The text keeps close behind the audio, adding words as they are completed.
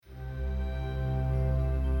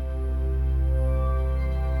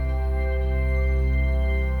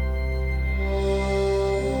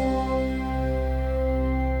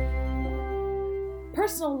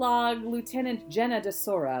Personal log, Lieutenant Jenna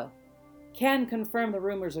DeSora. Can confirm the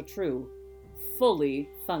rumors are true. Fully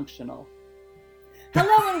functional.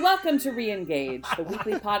 Hello and welcome to Re-Engage, the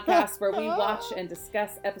weekly podcast where we watch and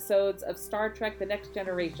discuss episodes of Star Trek The Next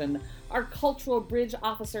Generation. Our cultural bridge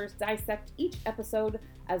officers dissect each episode,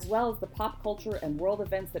 as well as the pop culture and world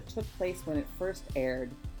events that took place when it first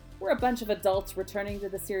aired. We're a bunch of adults returning to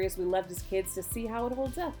the series we loved as kids to see how it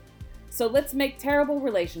holds up. So let's make terrible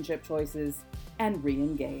relationship choices and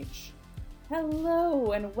re-engage.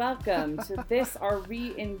 Hello and welcome to this, our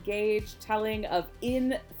re-engage telling of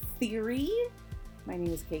In Theory. My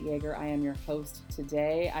name is Kate Yeager. I am your host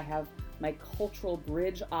today. I have my cultural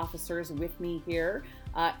bridge officers with me here.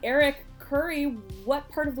 Eric Curry, what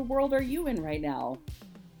part of the world are you in right now?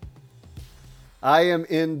 I am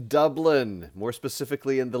in Dublin, more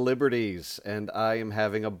specifically in the Liberties, and I am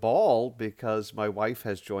having a ball because my wife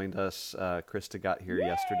has joined us. Krista got here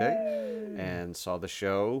yesterday and saw the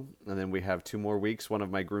show, and then we have 2 more weeks. One of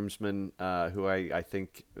my groomsmen, who I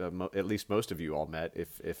think at least most of you all met,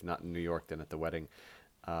 if not in New York, then at the wedding.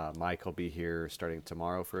 Mike will be here starting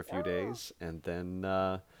tomorrow for a few days, and then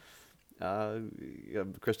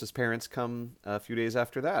Krista's parents come a few days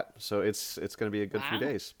after that, so it's going to be a good few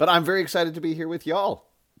days. But I'm very excited to be here with y'all.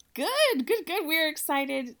 Good. We're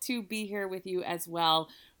excited to be here with you as well.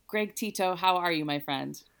 Greg Tito, how are you, my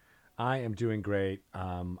friend? I am doing great.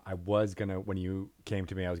 I was gonna, when you came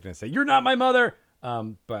to me, I was gonna say you're not my mother,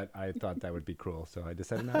 but I thought that would be cruel, so I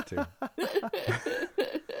decided not to.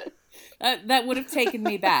 That would have taken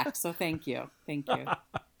me back. So thank you.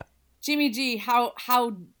 Jimmy G, how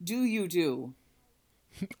do you do?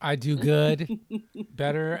 I do good.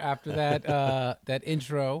 Better after that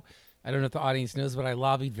intro. I don't know if the audience knows, but I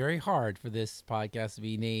lobbied very hard for this podcast to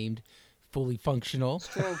be named Fully Functional. It's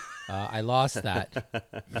true. I lost that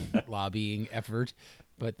lobbying effort,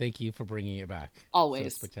 but thank you for bringing it back.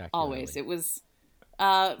 Always. So spectacularly. Always. It was,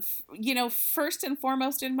 first and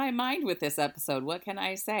foremost in my mind with this episode. What can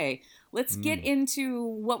I say? Let's get into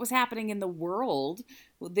what was happening in the world.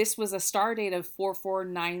 This was a star date of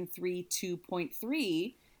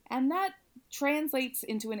 44932.3, and that translates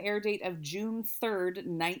into an air date of June 3rd,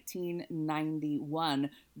 1991.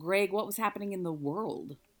 Greg, what was happening in the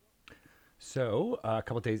world? So, a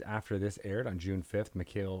couple of days after this aired, on June 5th,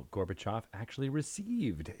 Mikhail Gorbachev actually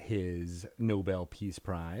received his Nobel Peace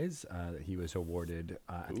Prize that he was awarded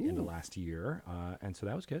at the end of last year. And so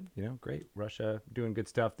that was good. Great. Russia doing good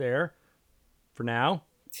stuff there for now.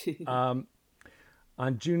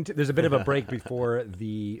 On June, there's a bit of a break before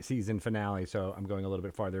the season finale, so I'm going a little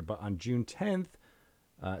bit farther. But on June 10th,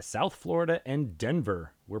 South Florida and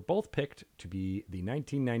Denver were both picked to be the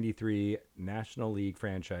 1993 National League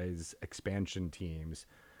franchise expansion teams.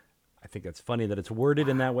 I think that's funny that it's worded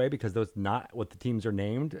in that way because those not what the teams are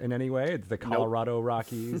named in any way. It's the Colorado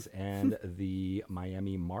Rockies and the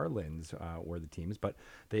Miami Marlins were the teams, but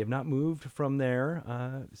they have not moved from there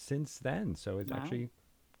since then. So it's actually,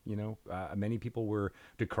 many people were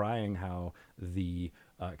decrying how the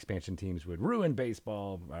expansion teams would ruin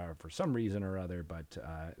baseball for some reason or other, but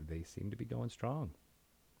they seem to be going strong.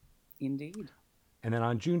 Indeed. And then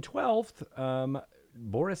on June 12th,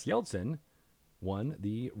 Boris Yeltsin won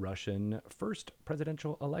the Russian first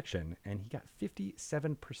presidential election, and he got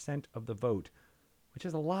 57% of the vote, which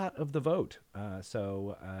is a lot of the vote.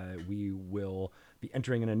 So we will be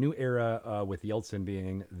entering in a new era with Yeltsin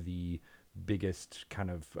being the biggest kind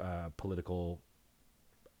of political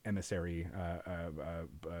emissary,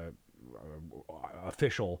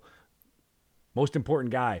 official, most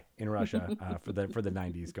important guy in Russia for the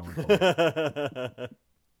 90s going forward.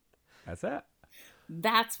 That's that.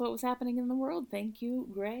 That's what was happening in the world. Thank you,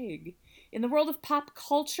 Greg. In the world of pop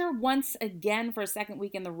culture, once again for a second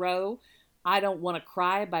week in a row, I Don't Want to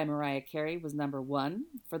Cry by Mariah Carey was number 1.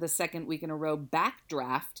 For the second week in a row,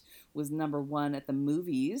 Backdraft was number 1 at the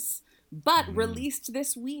movies. But released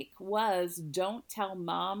this week was Don't Tell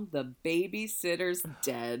Mom the Babysitter's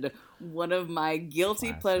Dead. One of my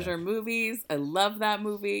guilty pleasure movies. I love that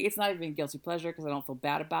movie. It's not even guilty pleasure because I don't feel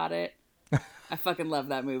bad about it. I fucking love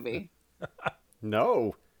that movie.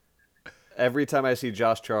 No. Every time I see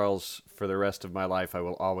Josh Charles for the rest of my life, I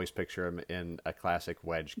will always picture him in a classic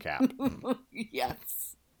wedge cap.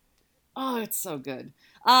 Yes. Oh, it's so good.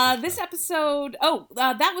 This episode.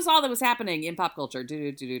 That was all that was happening in pop culture. I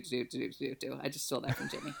just stole that from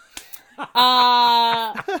Jimmy.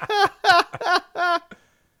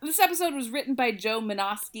 This episode was written by Joe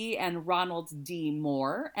Menosky and Ronald D.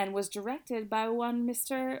 Moore and was directed by one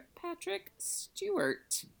Mr. Patrick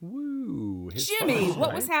Stewart. Woo! Jimmy,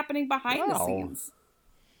 what was happening behind the scenes?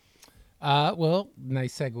 Well,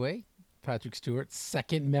 nice segue. Patrick Stewart,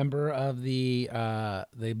 second member of the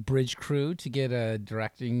bridge crew to get a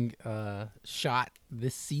directing shot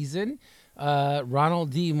this season.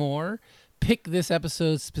 Ronald D. Moore picked this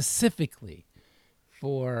episode specifically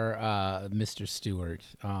for Mr. Stewart.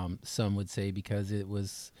 Some would say because it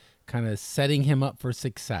was kind of setting him up for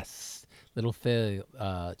success. Little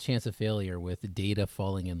chance of failure with Data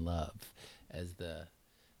falling in love as the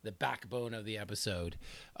backbone of the episode.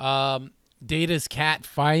 Data's cat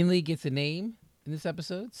finally gets a name in this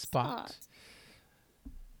episode, Spot.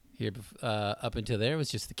 Here, up until there, it was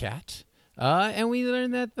just the cat. And we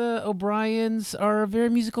learned that the O'Briens are a very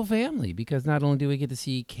musical family because not only do we get to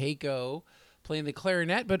see Keiko playing the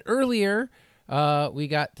clarinet, but earlier we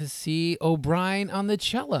got to see O'Brien on the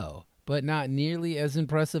cello, but not nearly as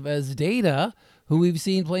impressive as Data, who we've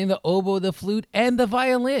seen playing the oboe, the flute, and the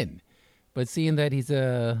violin. But seeing that he's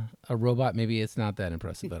a robot, maybe it's not that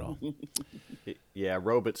impressive at all. Yeah,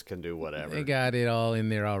 robots can do whatever. They got it all in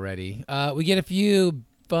there already. We get a few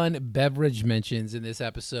fun beverage mentions in this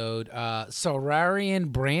episode. Solarian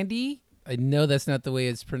Brandy. I know that's not the way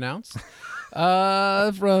it's pronounced.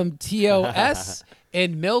 From TOS.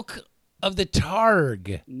 And Milk of the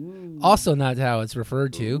Targ. Also not how it's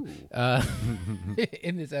referred to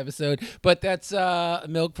in this episode. But that's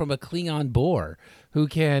milk from a Klingon boar who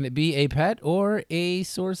can be a pet or a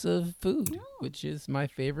source of food, which is my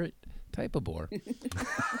favorite type of boar.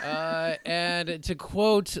 And to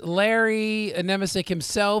quote Larry Nemesic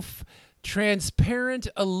himself, transparent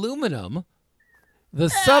aluminum, the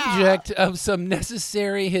subject of some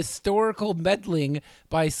necessary historical meddling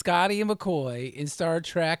by Scotty McCoy in Star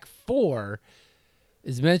Trek IV,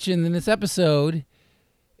 is mentioned in this episode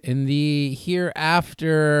in the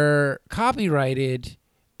hereafter copyrighted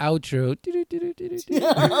outro.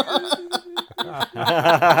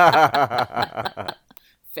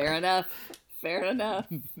 Fair enough.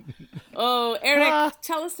 Oh, Eric,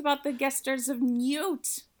 tell us about the guest stars of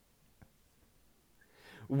Mute.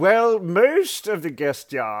 Well, most of the guest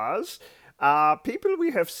stars are people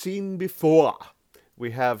we have seen before. We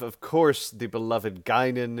have, of course, the beloved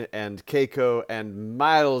Guinan and Keiko and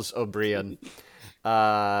Miles O'Brien.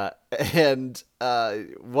 What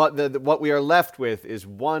we are left with is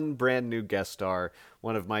one brand new guest star,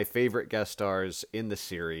 one of my favorite guest stars in the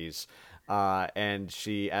series. And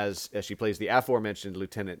she, as she plays the aforementioned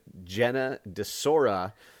Lieutenant Jenna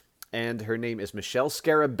DeSora, and her name is Michelle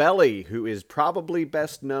Scarabelli, who is probably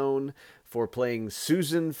best known for playing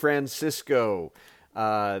Susan Francisco,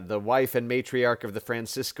 the wife and matriarch of the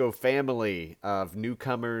Francisco family of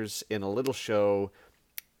newcomers in a little show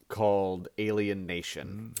called Alien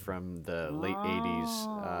Nation from the late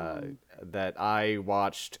 80s that I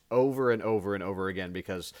watched over and over and over again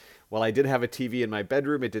because while I did have a TV in my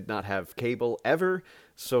bedroom, it did not have cable ever.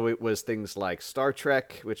 So it was things like Star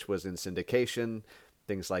Trek, which was in syndication,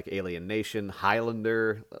 things like Alien Nation,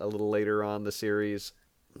 Highlander a little later on the series.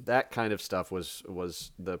 That kind of stuff was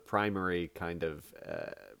the primary kind of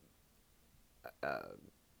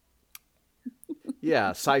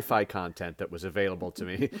sci-fi content that was available to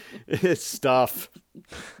me. It's stuff.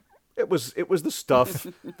 It was the stuff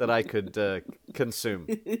that I could consume.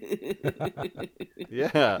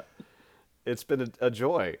 Yeah, it's been a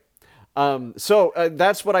joy. So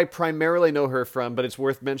that's what I primarily know her from, but it's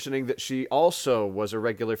worth mentioning that she also was a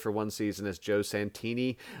regular for one season as Joe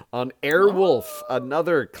Santini on Airwolf,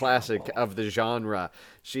 another classic of the genre.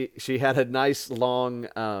 She had a nice long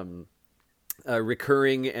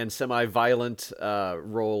recurring and semi-violent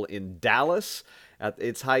role in Dallas at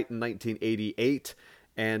its height in 1988,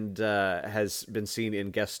 and has been seen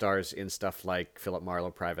in guest stars in stuff like Philip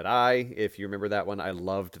Marlowe Private Eye, if you remember that one. I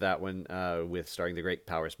loved that one, with starring the great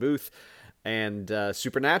Powers Booth, and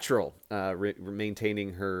Supernatural,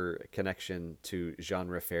 maintaining her connection to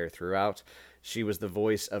genre fare throughout. She was the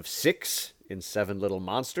voice of Six in Seven Little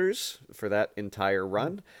Monsters for that entire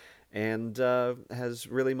run, and has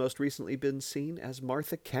really most recently been seen as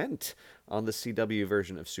Martha Kent on the CW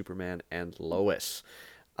version of Superman and Lois.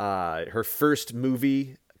 Her first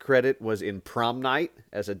movie credit was in Prom Night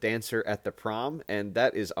as a dancer at the prom, and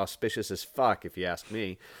that is auspicious as fuck, if you ask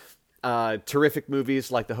me. Terrific movies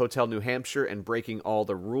like The Hotel New Hampshire and Breaking All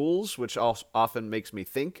the Rules, which often makes me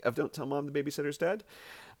think of Don't Tell Mom the Babysitter's Dead.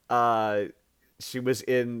 She was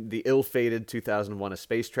in the ill-fated 2001 A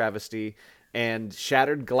Space Travesty, and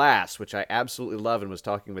Shattered Glass, which I absolutely love and was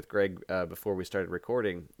talking with Greg before we started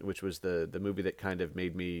recording, which was the movie that kind of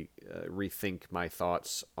made me rethink my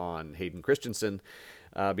thoughts on Hayden Christensen,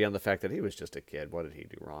 beyond the fact that he was just a kid. What did he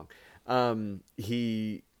do wrong?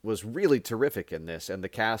 He was really terrific in this, and the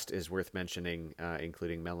cast is worth mentioning,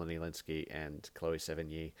 including Melanie Linsky and Chloe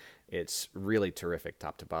Sevigny. It's really terrific,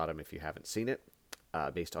 top to bottom, if you haven't seen it,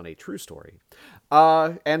 based on a true story.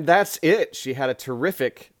 And that's it. She had a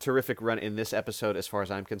terrific, terrific run in this episode, as far as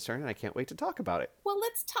I'm concerned, and I can't wait to talk about it. Well,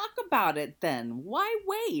 let's talk about it then. Why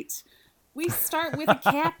wait? We start with a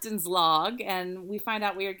captain's log, and we find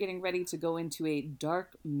out we are getting ready to go into a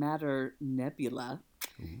dark matter nebula.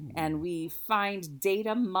 Ooh. And we find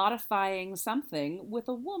Data modifying something with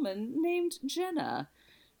a woman named Jenna.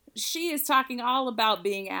 She is talking all about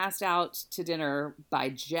being asked out to dinner by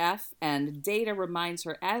Jeff, and Data reminds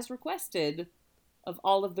her, as requested, of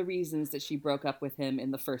all of the reasons that she broke up with him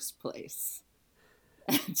in the first place.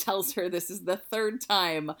 And tells her, this is the third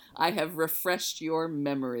time I have refreshed your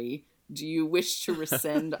memory. Do you wish to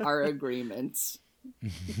rescind our agreement?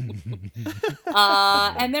 And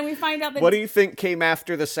then we find out that... What do you think came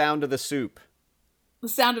after the sound of the soup? The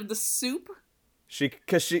sound of the soup?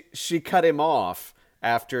 Because she cut him off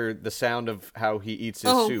after the sound of how he eats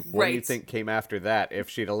his soup. What do you think came after that if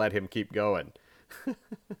she'd have let him keep going?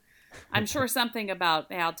 I'm sure something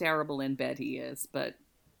about how terrible in bed he is, but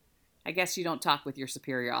I guess you don't talk with your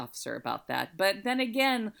superior officer about that. But then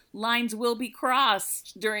again, lines will be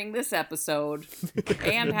crossed during this episode.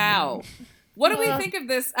 And how? What do we think of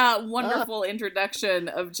this wonderful introduction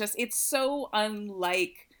of just, it's so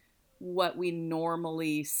unlike what we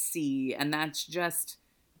normally see. And that's just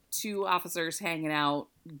two officers hanging out,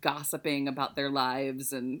 gossiping about their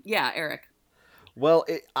lives. And yeah, Eric. Well,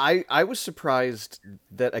 I was surprised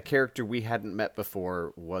that a character we hadn't met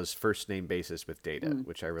before was first name basis with Data,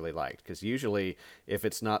 which I really liked. Because usually, if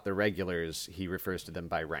it's not the regulars, he refers to them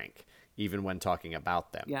by rank, even when talking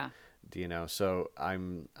about them. Yeah. You know, so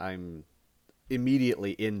I'm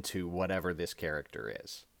immediately into whatever this character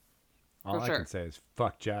is. All I can say is,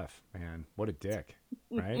 fuck Jeff, man. What a dick,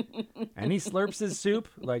 right? And he slurps his soup.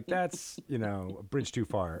 Like, that's, a bridge too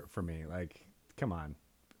far for me. Like, come on.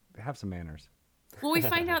 Have some manners. Well, we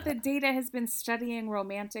find out that Data has been studying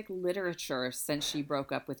romantic literature since she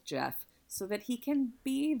broke up with Jeff so that he can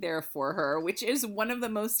be there for her, which is one of the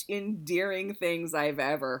most endearing things I've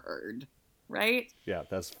ever heard. Right? Yeah,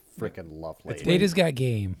 that's freaking lovely. Data's got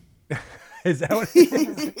game. Is that what it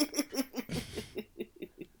is?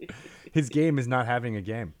 His game is not having a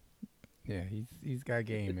game. Yeah, he's got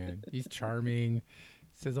game, man. He's charming.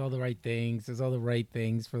 Says all the right things. Says all the right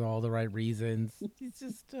things for all the right reasons. He's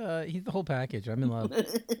just, he's the whole package. I'm in love.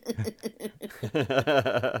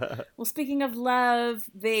 Well, speaking of love,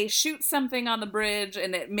 they shoot something on the bridge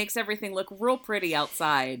and it makes everything look real pretty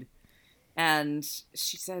outside. And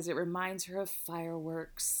she says it reminds her of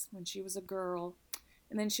fireworks when she was a girl.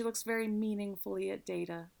 And then she looks very meaningfully at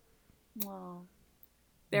Data. Aww.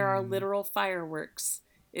 There are literal fireworks.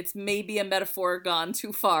 It's maybe a metaphor gone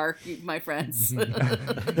too far, my friends.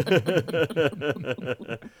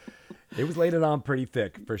 It was laid on pretty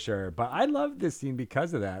thick, for sure. But I love this scene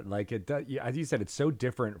because of that. Like, it does, as you said, it's so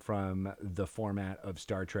different from the format of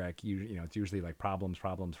Star Trek. It's usually like problems,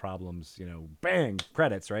 bang,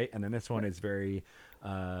 credits, right? And then this one is very,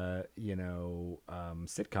 sitcom-y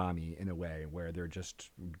in a way, where they're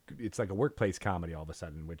just, it's like a workplace comedy all of a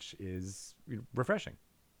sudden, which is refreshing.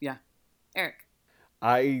 Yeah. Eric.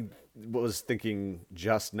 I was thinking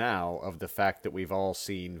just now of the fact that we've all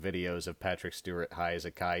seen videos of Patrick Stewart high as a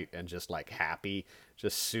kite and just like happy,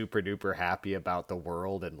 just super duper happy about the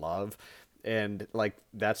world and love. And like,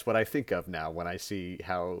 that's what I think of now when I see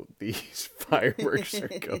how these fireworks are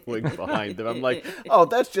going behind them. I'm like, oh,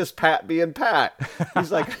 that's just Pat being Pat.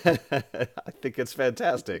 He's like, I think it's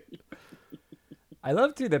fantastic. I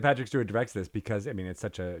love, too, that Patrick Stewart directs this because, it's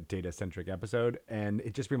such a Data-centric episode, and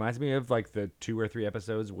it just reminds me of, like, the 2 or 3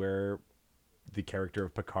 episodes where the character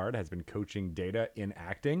of Picard has been coaching Data in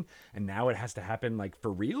acting, and now it has to happen, like,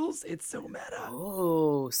 for reals? It's so meta.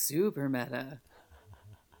 Oh, super meta.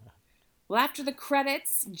 Well, after the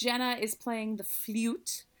credits, Jenna is playing the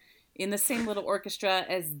flute in the same little orchestra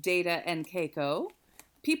as Data and Keiko.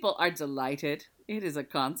 People are delighted. It is a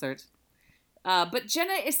concert. But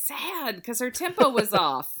Jenna is sad because her tempo was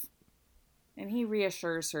off. And he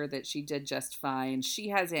reassures her that she did just fine. She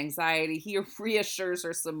has anxiety. He reassures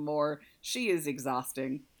her some more. She is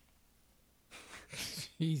exhausting.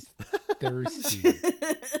 She's thirsty.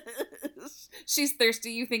 She's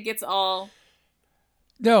thirsty. You think it's all...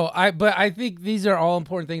 No, but I think these are all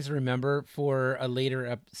important things to remember for a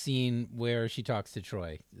later scene where she talks to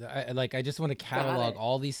Troy. I just want to catalog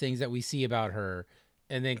all these things that we see about her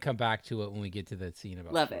and then come back to it when we get to that scene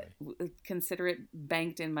about Love Troy. it. Consider it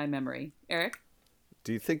banked in my memory. Eric?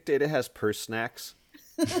 Do you think Data has purse snacks?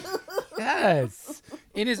 Yes.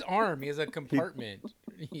 In his arm, he has a compartment.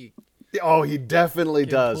 Oh, he definitely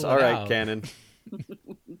Can does. pull All it right, out. Cannon.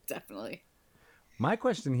 Definitely. My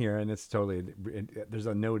question here, and it's totally, there's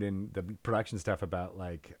a note in the production stuff about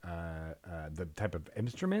the type of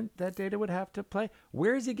instrument that Data would have to play.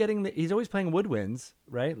 Where is he getting he's always playing woodwinds,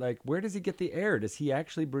 right? Like, where does he get the air? Does he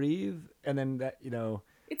actually breathe? And then that,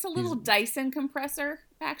 It's a little Dyson compressor,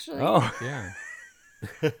 actually. oh, Yeah.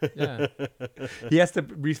 Yeah. he has to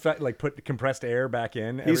put compressed air back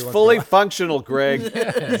in. every He's once in a fully while. functional, Greg.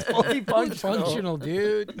 He's fully functional. Functional,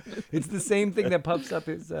 dude. It's the same thing that puffs up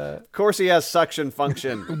his. Of course, he has suction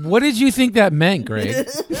function. What did you think that meant, Greg?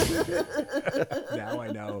 Now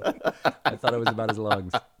I know. I thought it was about his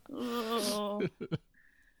lungs. Oh.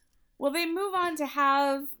 Well, they move on to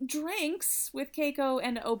have drinks with Keiko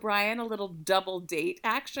and O'Brien, a little double date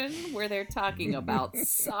action where they're talking about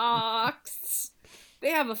socks. They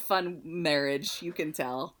have a fun marriage, you can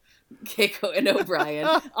tell. Keiko and O'Brien.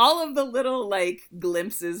 All of the little,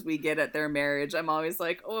 glimpses we get at their marriage, I'm always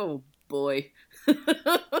like, oh, boy.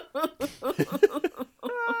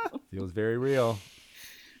 Feels very real.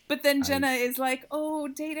 But then Jenna is like, oh,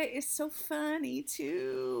 Data is so funny,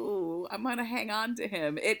 too. I'm going to hang on to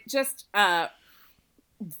him. It just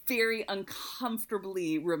very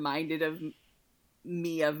uncomfortably reminded of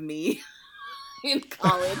me in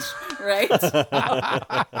college, right?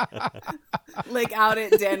 Like out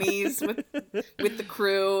at Denny's with the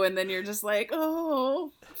crew, and then you're just like,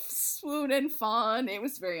 oh, swoon and fawn. It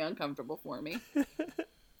was very uncomfortable for me.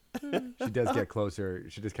 She does get closer.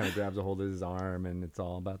 She just kind of grabs a hold of his arm, and it's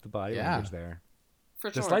all about the body language there. For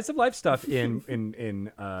The sure. slice of life stuff in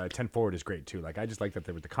 10 Forward is great too. Like, I just like that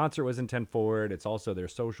the concert was in 10 Forward. It's also their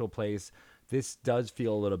social place. This does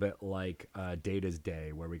feel a little bit like Data's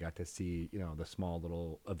Day, where we got to see the small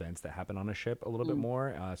little events that happen on a ship a little bit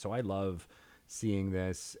more. So I love seeing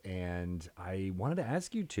this, and I wanted to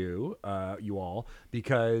ask you you all,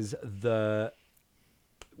 because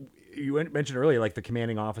you mentioned earlier like the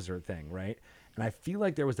commanding officer thing, right? And I feel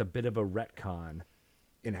like there was a bit of a retcon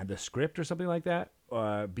in the script or something like that,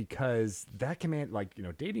 because that command,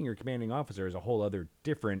 dating your commanding officer is a whole other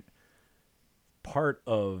different part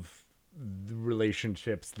of the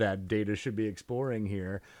relationships that Data should be exploring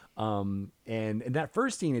here. And in that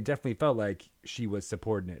first scene, it definitely felt like she was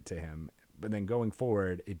subordinate to him, but then going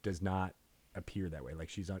forward, it does not appear that way. Like,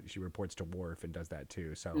 she reports to Worf and does that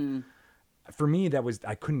too. So. For me,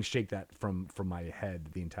 I couldn't shake that from my head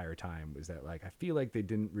the entire time. Was that I feel like they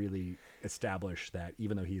didn't really establish that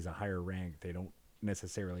even though he's a higher rank, they don't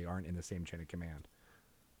necessarily aren't in the same chain of command.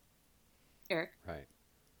 Eric? Right.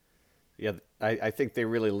 Yeah, I think they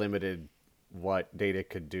really limited what Data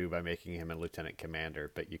could do by making him a lieutenant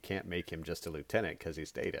commander, but you can't make him just a lieutenant because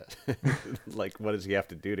he's Data. What does he have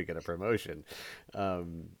to do to get a promotion?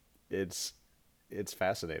 It's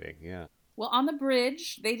fascinating, yeah. Well, on the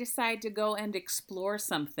bridge, they decide to go and explore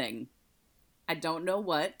something. I don't know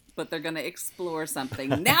what, but they're going to explore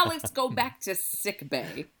something. Now let's go back to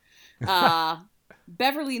sickbay.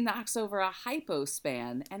 Beverly knocks over a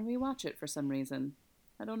hypospan, and we watch it for some reason.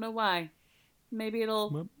 I don't know why. Maybe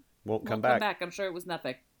it'll won't come back. I'm sure it was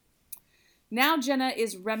nothing. Now Jenna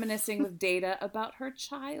is reminiscing with Data about her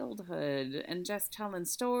childhood and just telling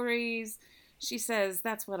stories. She says,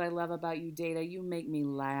 that's what I love about you, Data. You make me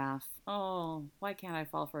laugh. Oh, why can't I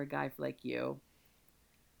fall for a guy like you?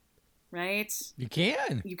 Right? You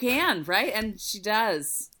can. You can, right? And she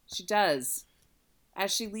does. She does.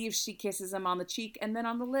 As she leaves, she kisses him on the cheek and then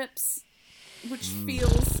on the lips, which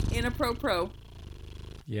feels inappropriate.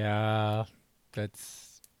 Yeah,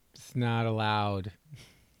 it's not allowed.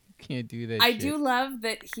 Can't do that. I shit. do love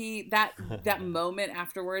that that moment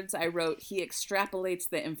afterwards. I wrote he extrapolates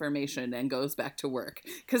the information and goes back to work,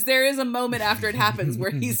 because there is a moment after it happens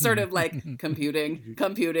where he's sort of like computing,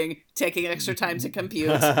 taking extra time to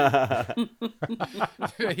compute.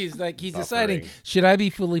 He's deciding, should I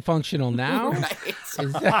be fully functional now? Right.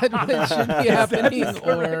 Is that what should be happening?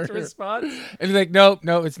 Or response? and he's like, no,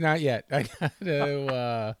 it's not yet.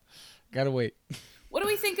 I gotta wait. What do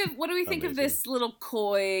we think of this little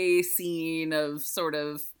coy scene of sort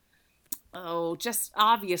of just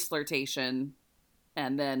obvious flirtation,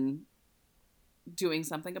 and then doing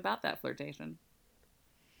something about that flirtation?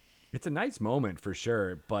 It's a nice moment for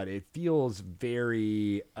sure, but it feels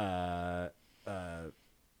very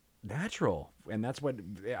natural, and that's what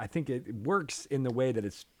I think it works in the way that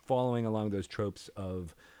it's following along those tropes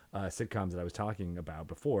of sitcoms that I was talking about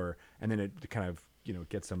before, and then it kind of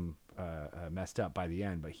gets them messed up by the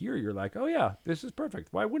end. But here you're like, oh yeah, this is perfect.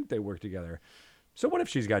 Why wouldn't they work together? So what if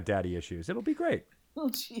she's got daddy issues? It'll be great. Oh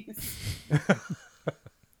jeez.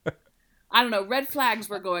 I don't know. Red flags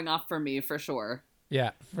were going off for me for sure.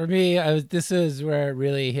 Yeah, for me, this is where it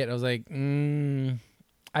really hit. I was like, I'm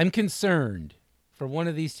concerned for one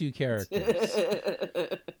of these two characters.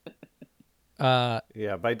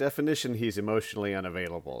 Yeah, by definition, he's emotionally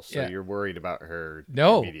unavailable, so Yeah. you're worried about her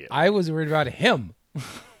No, immediately. I was worried about him.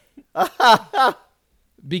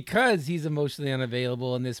 Because he's emotionally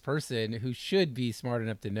unavailable, and this person who should be smart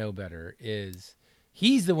enough to know better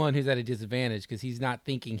he's the one who's at a disadvantage because he's not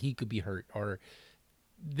thinking he could be hurt or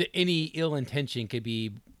any ill intention could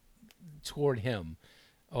be toward him,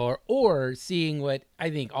 or seeing what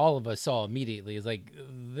I think all of us saw immediately is like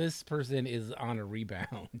this person is on a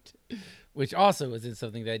rebound, which also isn't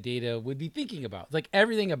something that Data would be thinking about. Like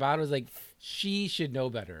everything about it was like she should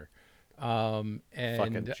know better. And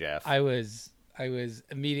Fucking Jeff. I was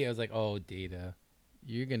immediately, I was like, oh, Data,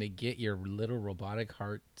 you're going to get your little robotic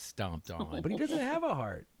heart stomped on. But he doesn't have a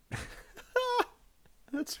heart.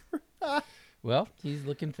 That's right. Well, he's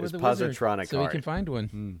looking for His the wizard positronic so he heart. can find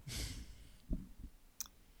one.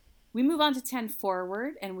 We move on to 10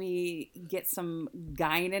 forward, and we get some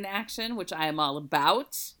Guinan action, which I am all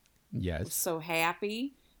about. Yes. So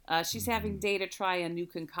happy. She's having Data try a new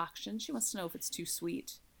concoction. She wants to know if it's too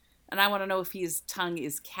sweet. And I want to know if his tongue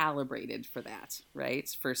is calibrated for that, right?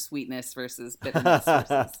 For sweetness versus bitterness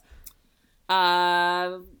versus...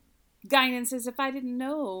 Guinan says, if I didn't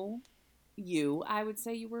know you, I would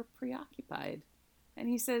say you were preoccupied. And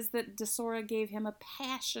he says that Desora gave him a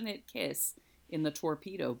passionate kiss in the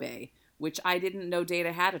torpedo bay, which I didn't know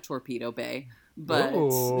Data had a torpedo bay. But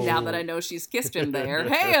now that I know she's kissed him there,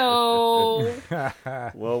 hey-o!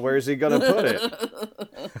 Well, where's he going to put it?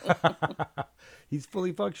 He's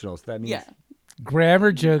fully functional, so that means... Yeah.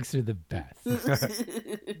 Grammar jokes are the best.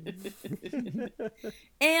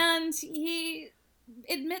 And he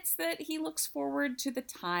admits that he looks forward to the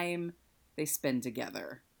time they spend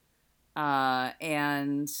together.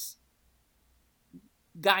 And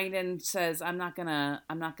Guinan says, I'm not gonna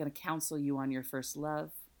counsel you on your first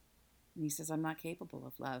love. And he says, I'm not capable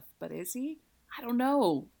of love. But is he? I don't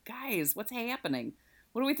know. Guys, what's happening?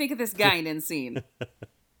 What do we think of this Guinan scene?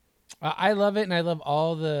 I love it, and I love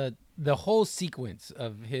all the whole sequence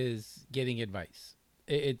of his getting advice.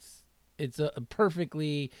 It's a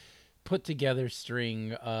perfectly put together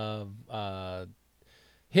string of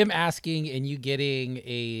him asking and you getting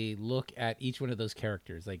a look at each one of those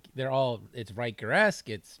characters. Like it's Riker-esque,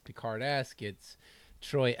 it's Picard-esque, it's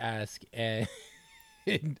Troy-esque, and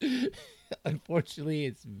unfortunately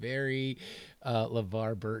it's very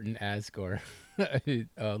LeVar Burton-esque or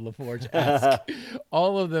LaForge-esque.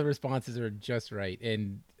 All of the responses are just right,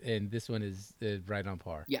 and this one is right on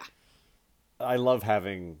par. Yeah. I love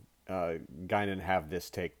having Guinan have this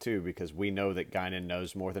take too, because we know that Guinan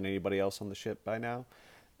knows more than anybody else on the ship by now.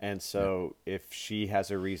 And so if she has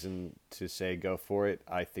a reason to say go for it,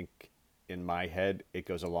 I think in my head it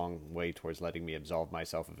goes a long way towards letting me absolve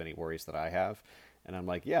myself of any worries that I have. And I'm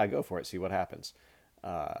like, yeah, go for it, see what happens.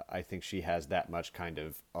 I think she has that much kind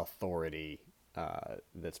of authority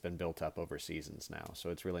that's been built up over seasons now. So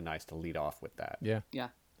it's really nice to lead off with that. Yeah, Yeah.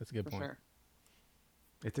 that's a good For point. sure.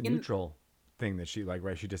 It's a neutral thing that she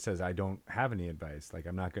right? She just says, I don't have any advice. Like,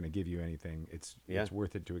 I'm not going to give you anything. It's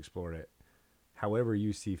worth it to explore it however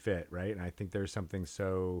you see fit, right? And I think there's something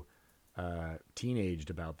so teenaged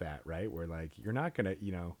about that, right? Where, like, you're not going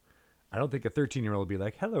to, I don't think a 13-year-old would be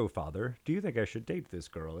like, hello, father, do you think I should date this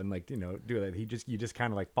girl? And, like, do that. You just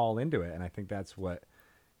kind of, like, fall into it. And I think that's what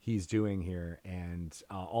he's doing here. And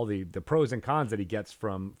all the pros and cons that he gets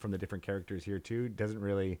from the different characters here, too, doesn't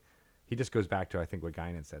really... He just goes back to, I think, what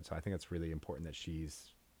Guinan said. So I think it's really important that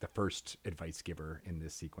she's the first advice giver in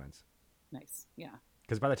this sequence. Nice. Yeah.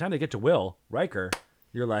 Because by the time they get to Riker,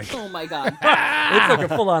 you're like, Oh my God. it's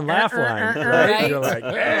like a full-on laugh line, right? Right. You're like,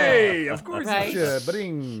 hey, of course Right. you should.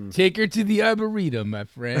 Ba-ding. Take her to the Arboretum, my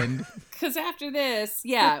friend. Because after this,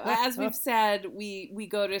 yeah, as we've said, we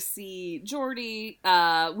go to see Geordi.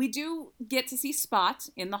 We do get to see Spot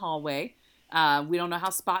in the hallway. We don't know how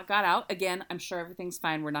Spot got out. Again, I'm sure everything's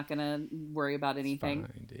fine. We're not going to worry about anything.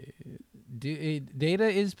 Fine, Data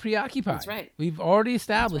is preoccupied. That's right. We've already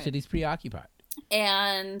established that he's preoccupied.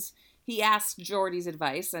 And he asks Geordi's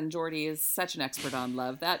advice, and Geordi is such an expert on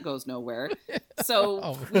love. That goes nowhere.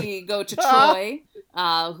 So we go to Troy,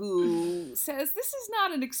 who says, this is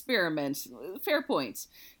not an experiment. Fair point.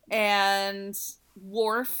 And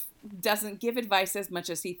Worf doesn't give advice as much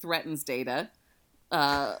as he threatens Data.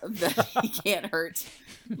 That he can't hurt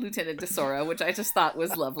Lieutenant Desora, which I just thought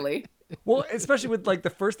was lovely. Well, especially with, like, the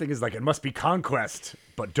first thing is, like, it must be conquest,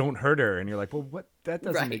 but don't hurt her. And you're like, well, what? That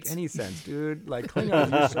doesn't make any sense, dude. Like,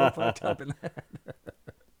 Klingons are so fucked up in that.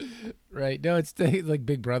 Right. No, it's like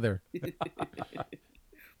Big Brother.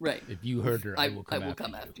 Right. If you hurt her, I will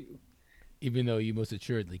come after you. Even though you most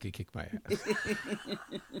assuredly could kick my ass.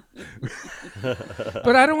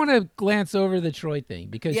 But I don't want to glance over the Troy thing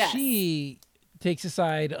because she takes a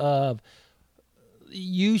side of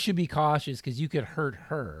you should be cautious because you could hurt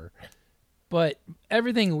her. But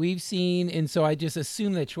everything we've seen, and so I just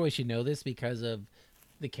assume that Troy should know this because of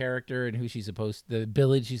the character and who she's the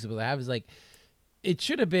ability she's supposed to have, is like, it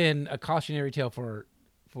should have been a cautionary tale for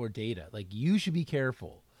Data. Like, you should be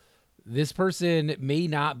careful. This person may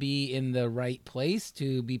not be in the right place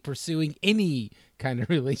to be pursuing any kind of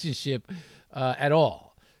relationship at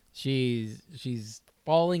all. She's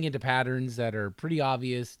falling into patterns that are pretty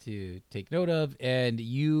obvious to take note of, and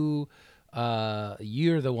you're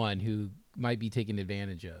the one who might be taken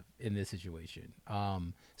advantage of in this situation.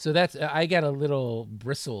 So I got a little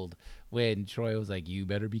bristled when Troy was like, "You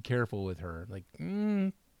better be careful with her." Like,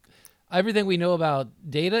 everything we know about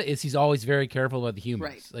Data is he's always very careful about the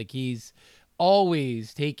humans. Right. Like, he's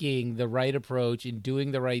always taking the right approach and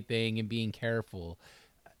doing the right thing and being careful.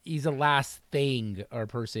 He's the last thing or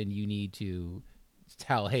person you need to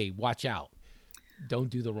tell, hey, watch out. Don't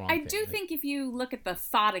do the wrong thing. I do think if you look at the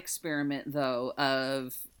thought experiment, though,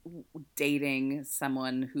 of dating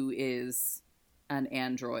someone who is an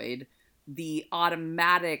android, my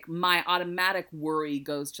automatic worry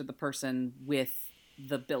goes to the person with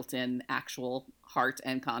the built-in actual heart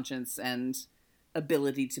and conscience and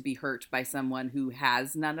ability to be hurt by someone who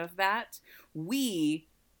has none of that. We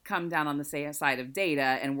come down on the side of Data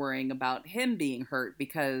and worrying about him being hurt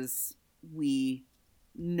because we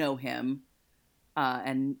know him.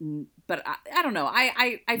 But I don't know.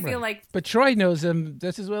 I feel like, but Troy knows him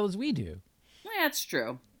just as well as we do. Yeah, that's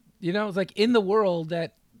true. You know, it's like in the world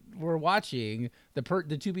that we're watching,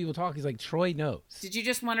 the two people talk, is like Troy knows. Did you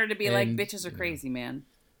just want her to be like, bitches are crazy, man?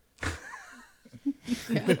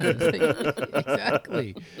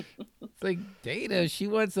 Exactly. It's like, Data, she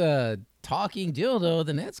wants a talking dildo,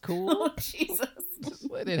 then that's cool. Oh, Jesus.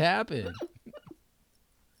 Just let it happen.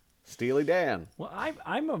 Steely Dan. Well,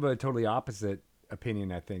 I'm of a totally opposite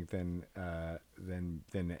opinion, I think, than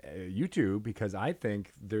you two, because I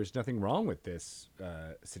think there's nothing wrong with this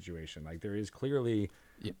situation. Like, there is clearly,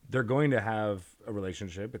 they're going to have a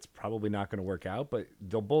relationship. It's probably not going to work out, but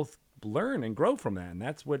they'll both learn and grow from that. And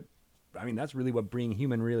that's really what being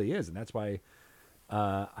human really is. And that's why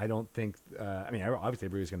I don't think, obviously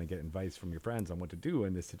everybody's going to get advice from your friends on what to do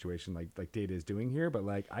in this situation, like Data is doing here. But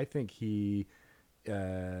like, I think he,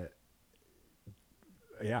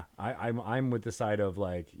 I'm with the side of,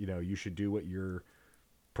 like, you know, you should do what your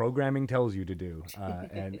programming tells you to do.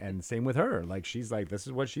 And same with her. Like, she's like, this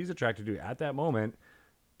is what she's attracted to at that moment,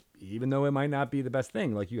 even though it might not be the best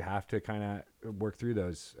thing. Like, you have to kind of work through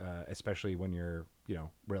those, especially when you're, you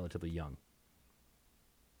know, relatively young.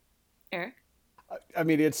 Eric? I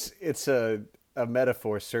mean, it's a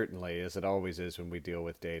metaphor, certainly, as it always is when we deal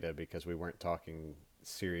with Data, because we weren't talking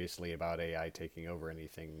seriously about AI taking over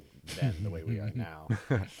anything then the way we are now.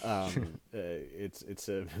 It's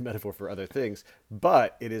a metaphor for other things,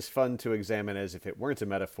 but it is fun to examine, as if it weren't a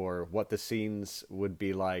metaphor, what the scenes would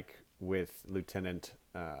be like with Lieutenant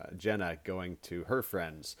Jenna going to her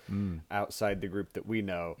friends outside the group that we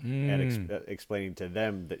know and explaining to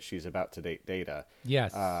them that she's about to date Data.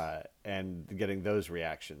 Yes. And getting those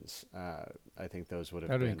reactions. I think those would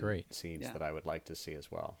have been great scenes that I would like to see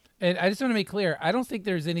as well. And I just want to make clear, I don't think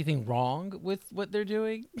there's anything wrong with what they're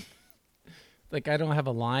doing. Like, I don't have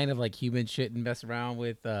a line of, like, humans shouldn't mess around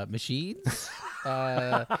with machines.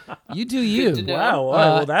 You do you. Wow.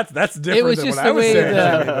 Well, that's different. It was than just what the I was way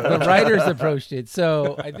saying. the writers approached it.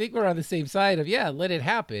 So I think we're on the same side of, let it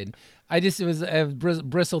happen. I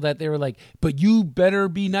bristled that they were like, but you better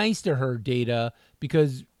be nice to her, Data,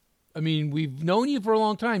 because, I mean, we've known you for a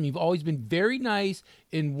long time. You've always been very nice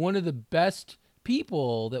and one of the best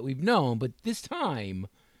people that we've known. But this time,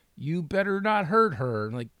 you better not hurt her.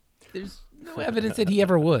 Like, there's no evidence that he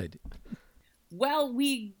ever would. Well,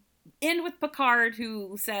 we end with Picard,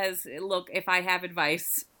 who says, look, if I have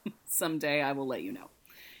advice someday, I will let you know.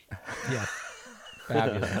 Yeah.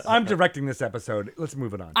 Fabulous. I'm directing this episode. Let's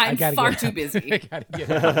move it on. I'm far too busy. I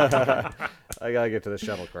gotta get to the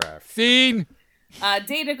shuttlecraft. Scene.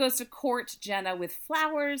 Data goes to court Jenna with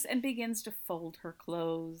flowers and begins to fold her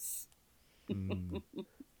clothes.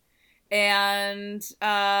 And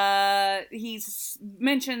he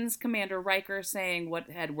mentions Commander Riker saying what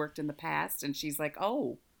had worked in the past, and she's like,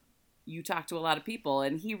 oh, you talk to a lot of people,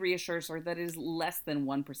 and he reassures her that it is less than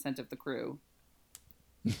 1% of the crew.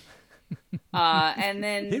 And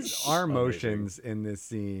then his arm motions in this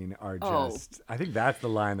scene are just, I think that's the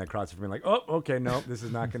line that crosses for me, like, oh, okay, no, this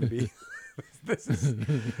is not going to be This is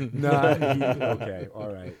not okay.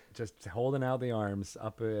 All right, just holding out the arms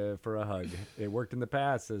up for a hug. It worked in the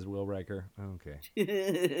past, says Will Riker. Okay.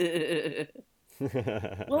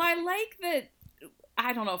 Well, I like that.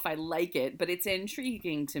 I don't know if I like it, but it's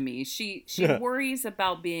intriguing to me. She worries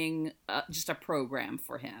about being just a program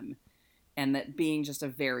for him, and that being just a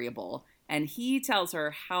variable. And he tells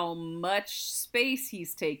her how much space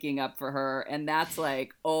he's taking up for her, and that's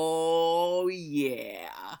like, oh yeah,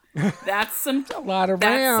 that's some a lot of that's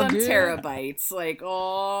RAM, some dude. terabytes. Like,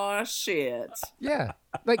 oh shit. Yeah.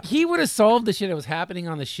 Like he would have solved the shit that was happening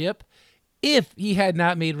on the ship if he had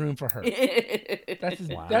not made room for her. That's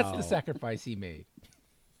the sacrifice he made.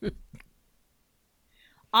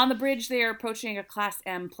 On the bridge, they are approaching a Class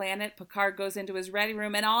M planet. Picard goes into his ready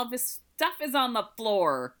room, and all of his stuff is on the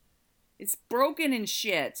floor. It's broken and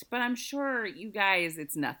shit, but I'm sure you guys,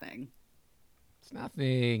 it's nothing. It's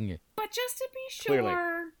nothing. But just to be sure, Clearly.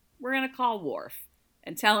 we're going to call Worf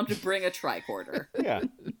and tell him to bring a tricorder. Yeah.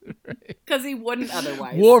 Because he wouldn't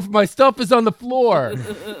otherwise. Worf, my stuff is on the floor.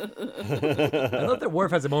 I love that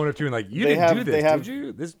Worf has a moment or two and like, you didn't do this, did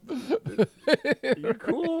you? This, you're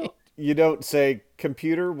cool. You don't say,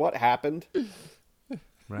 computer, what happened?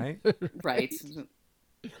 Right? Right.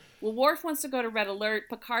 Well, Worf wants to go to Red Alert.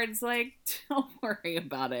 Picard's like, don't worry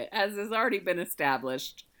about it. As has already been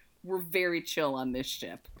established, we're very chill on this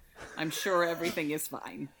ship. I'm sure everything is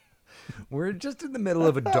fine. We're just in the middle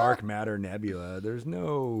of a dark matter nebula. There's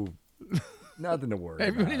nothing to worry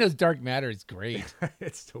Everybody about. knows dark matter is great.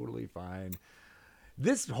 It's totally fine.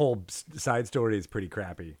 This whole side story is pretty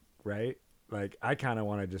crappy, right? Like, I kind of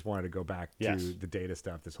wanted to go back to the Data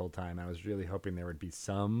stuff this whole time. I was really hoping there would be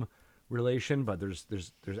some relation, but there's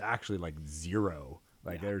actually like zero.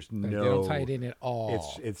 Like, there's no. They don't tie it in at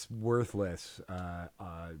all. It's worthless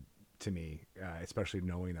to me, especially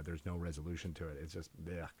knowing that there's no resolution to it. It's just,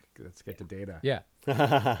 let's get to Data. Yeah.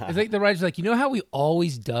 It's like the writer's like, you know how we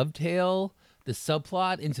always dovetail the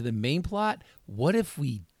subplot into the main plot? What if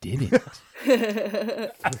we didn't?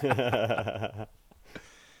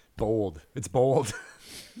 Bold. It's bold.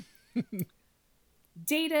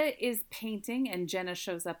 Data is painting, and Jenna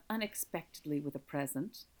shows up unexpectedly with a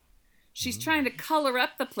present. She's trying to color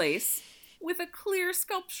up the place with a clear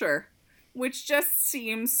sculpture, which just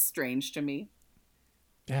seems strange to me.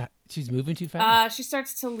 Yeah, she's moving too fast. She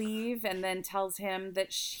starts to leave and then tells him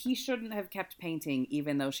that he shouldn't have kept painting,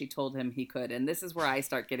 even though she told him he could. And this is where I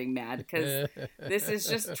start getting mad, because this is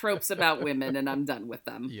just tropes about women, and I'm done with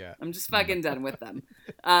them. Yeah. I'm just fucking done with them.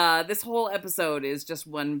 This whole episode is just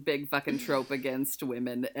one big fucking trope against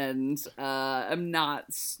women, and I'm not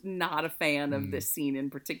a fan of this scene in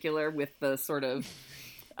particular, with the sort of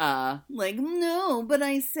like, no, but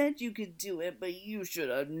I said you could do it, but you should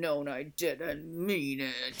have known I didn't mean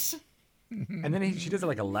it. And then she does it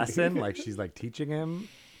like a lesson, like she's like teaching him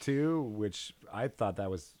too, which I thought that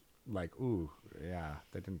was like, ooh, yeah,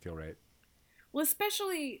 that didn't feel right. Well,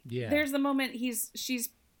 especially there's the moment he's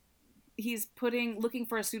looking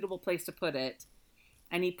for a suitable place to put it,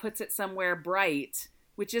 and he puts it somewhere bright,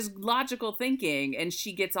 which is logical thinking, and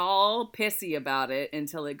she gets all pissy about it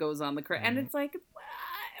until it goes on the and it's like,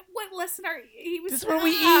 what lesson he was? This is where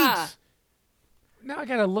we eat. Now I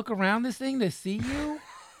gotta look around this thing to see you.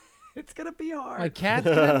 It's gonna be hard. My cat's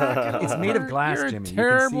gonna knock it over. It's made of glass, You're Jimmy. a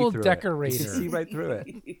terrible You can see decorator. You can see right through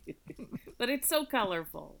it. But it's so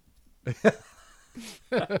colorful.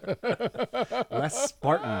 Less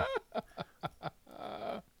Spartan.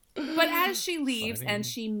 But as she leaves, and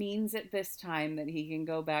she means it this time, that he can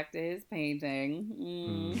go back to his painting.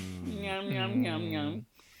 Yum, yum, yum, yum.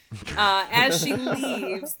 As she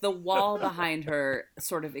leaves, the wall behind her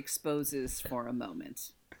sort of exposes for a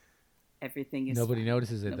moment. Everything is Nobody fine.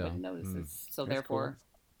 notices it, Nobody though. notices. So That's therefore,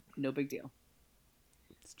 no big deal.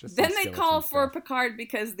 It's just Then some they skeleton call for stuff. Picard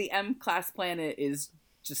because the M-class planet is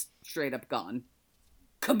just straight up gone.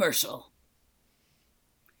 Commercial.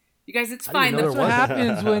 You guys, it's I didn't fine. know The That's there what was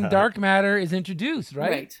happens when dark matter is introduced,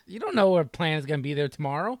 right? Right. You don't know what planet's gonna be there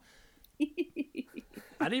tomorrow.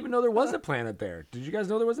 I didn't even know there was a planet there. Did you guys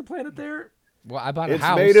know there was a planet there? Well, I bought a It's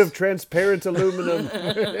house. made of transparent aluminum.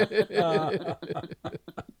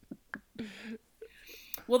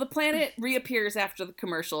 Well, the planet reappears after the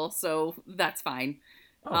commercial, so that's fine.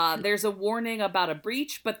 There's a warning about a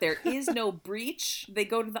breach, but there is no breach. They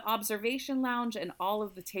go to the observation lounge, and all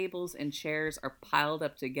of the tables and chairs are piled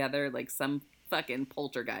up together like some fucking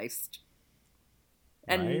poltergeist.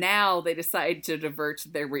 And Right. now they decide to divert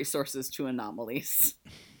their resources to anomalies.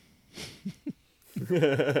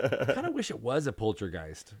 I kind of wish it was a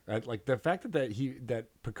poltergeist. Like the fact that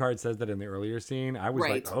Picard says that in the earlier scene, I was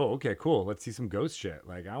Right. like, oh, okay, cool. Let's see some ghost shit.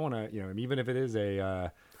 Like I want to, even if it is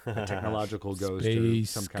a a technological ghost or Space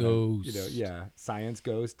some kind ghost. of, science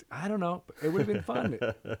ghost. I don't know. It would have been fun.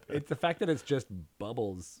 It's the fact that it's just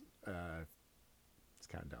bubbles. It's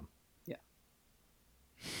kind of dumb. Yeah.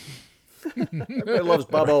 Everybody loves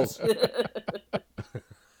bubbles.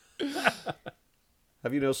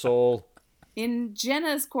 Have you no soul? In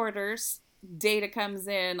Jenna's quarters, Data comes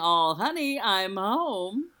in all, honey, I'm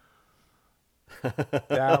home.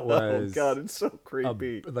 That was Oh God, it's so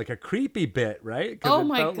creepy. like a creepy bit, right? Because Oh it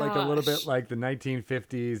my felt like a little gosh. bit like the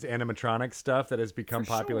 1950s animatronic stuff that has become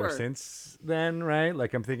For popular sure. since then, right?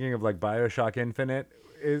 Like I'm thinking of like BioShock Infinite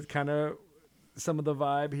is kind of some of the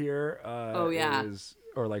vibe here. Oh, yeah.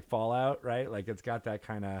 Or like Fallout, right? Like it's got that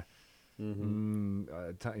kind of Mm-hmm.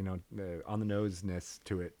 on the noseness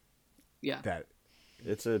to it. Yeah. That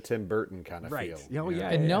It's a Tim Burton kind of right? feel. Oh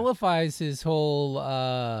yeah, It nullifies his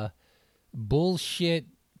whole bullshit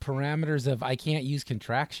parameters of I can't use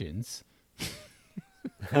contractions.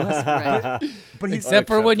 Right. But he's Except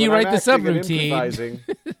for when you I'm write the acting and subroutine. improvising.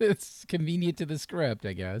 It's convenient to the script,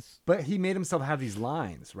 I guess. But he made himself have these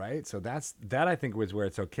lines, right? So that I think was where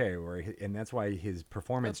it's okay, and that's why his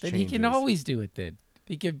performance Then changes. he can always do it then.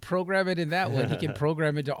 He can program it in that one. He can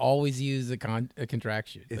program it to always use a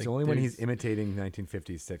contraction. It's Like, only when he's there's- imitating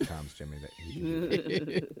 1950s sitcoms, Jimmy, that he can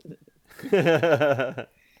do that.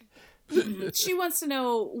 She wants to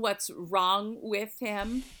know what's wrong with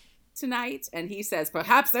him tonight, and he says,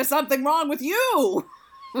 perhaps there's something wrong with you,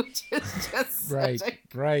 which is just right, such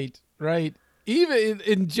a... right. Even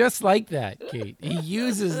in just like that, Kate, he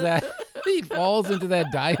uses that. He falls into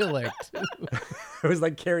that dialect. It was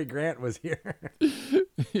like Cary Grant was here.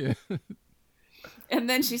 Yeah. And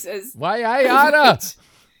then she says, Why I oughta?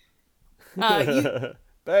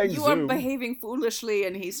 Bang, you are zoom. behaving foolishly,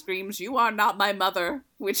 and he screams, you are not my mother,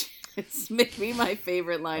 which is maybe my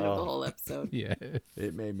favorite line of the whole episode. Yeah.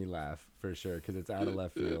 It made me laugh for sure because it's out of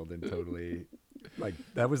left field and totally like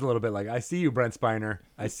that was a little bit like I see you, Brent Spiner.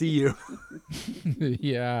 I see you.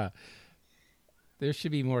 Yeah. There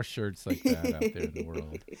should be more shirts like that out there in the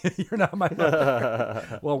world. You're not my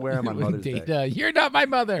mother. Well, wear them on Mother's Day. Data, you're not my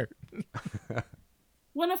mother.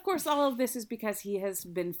 Well, of course, all of this is because he has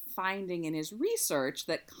been finding in his research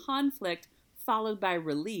that conflict followed by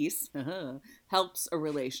release helps a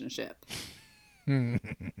relationship. Then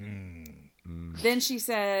she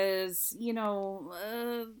says,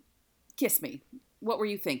 kiss me. What were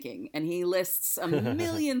you thinking? And he lists a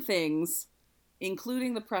million things,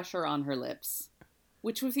 including the pressure on her lips.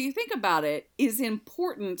 Which, if you think about it, is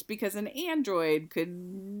important because an android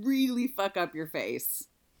could really fuck up your face.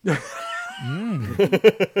 Those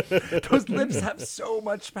lips have so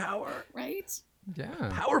much power. Right? Yeah.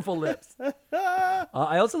 Powerful lips. I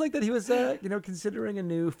also like that he was, considering a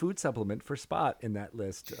new food supplement for Spot in that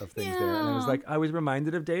list of things there. And I was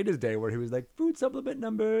reminded of Data's Day where he was like, food supplement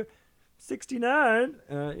number 69.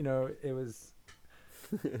 It was,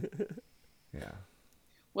 yeah.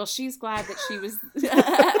 Well, she's glad that she was...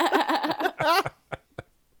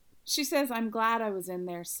 She says, I'm glad I was in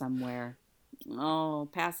there somewhere. Oh,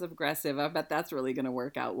 passive aggressive. I bet that's really going to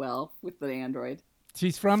work out well with the android.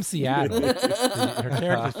 She's from Seattle. Her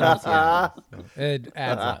character's from Seattle. So it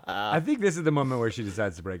adds up. I think this is the moment where she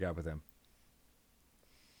decides to break up with him.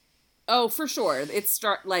 Oh, for sure.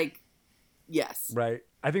 Yes. Right?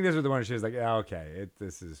 I think this is the one where she's like, yeah, okay,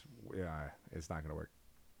 it's not going to work.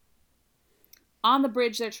 On the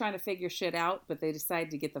bridge, they're trying to figure shit out, but they decide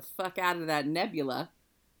to get the fuck out of that nebula.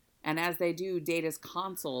 And as they do, Data's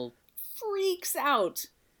console freaks out.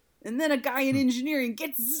 And then a guy in engineering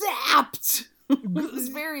gets zapped. It was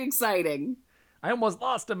very exciting. I almost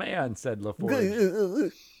lost a man, said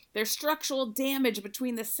LaForge. There's structural damage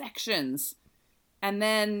between the sections. And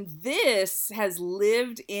then this has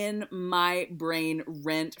lived in my brain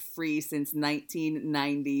rent-free since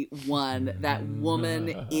 1991. That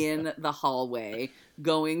woman in the hallway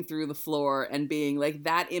going through the floor and being like,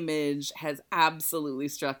 that image has absolutely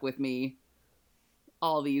struck with me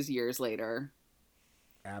all these years later.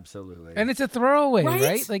 Absolutely. And it's a throwaway, Right?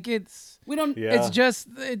 right? Like it's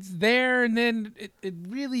there, and then it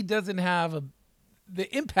really doesn't have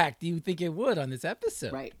the impact you think it would on this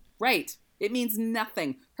episode. Right. It means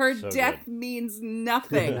nothing. Her death means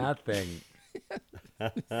nothing. Nothing.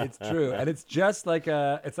 It's true. And it's just like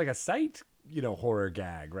a sight, horror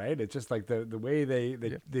gag, right? It's just like the way they do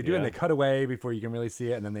it, and they cut away before you can really see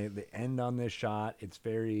it, and then they end on this shot. It's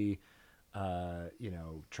very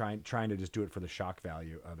trying to just do it for the shock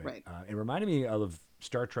value of it. Right. It reminded me of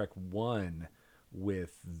Star Trek 1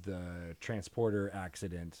 with the transporter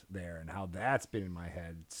accident there and how that's been in my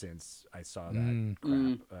head since I saw that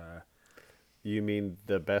crap. You mean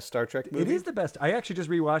the best Star Trek movie? It is the best. I actually just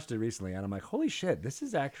rewatched it recently, and I'm like, holy shit, this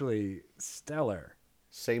is actually stellar.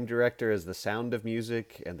 Same director as The Sound of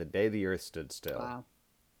Music and The Day the Earth Stood Still. Wow.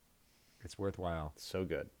 It's worthwhile. So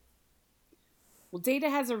good. Well, Data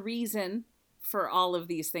has a reason for all of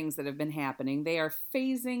these things that have been happening. They are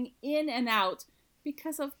phasing in and out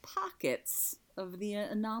because of pockets of the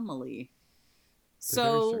anomaly. They're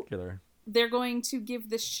very So circular. they're going to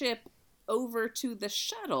give the ship over to the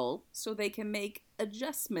shuttle so they can make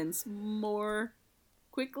adjustments more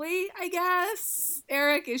quickly, I guess.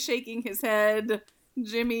 Eric is shaking his head.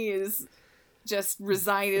 Jimmy is just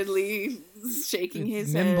resignedly shaking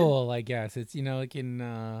his nimble, I guess. It's, it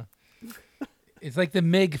can, it's like the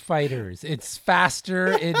MiG fighters. It's faster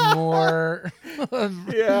and more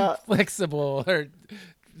flexible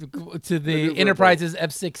to the Enterprise's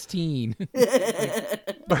F-16.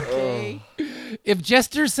 Okay. If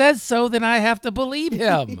Jester says so, then I have to believe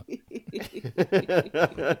him.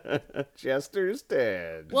 Jester's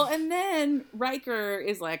dead. Well, and then Riker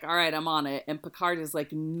is like, all right, I'm on it. And Picard is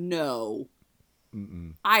like, no.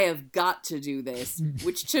 I have got to do this,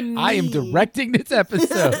 which to me... I am directing this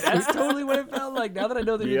episode. That's totally what it felt like. Now that I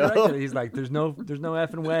know that you're directing it, he's like, there's no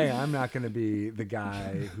effing way I'm not going to be the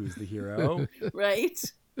guy who's the hero. Right?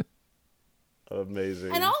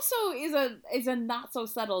 Amazing. And also is a not so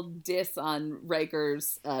subtle diss on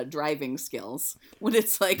Riker's driving skills when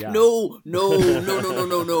it's like, no, we're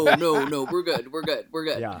good.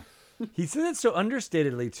 Yeah. He said it so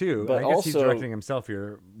understatedly too. But I guess he's also- directing himself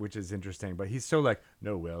here, which is interesting. But he's so like,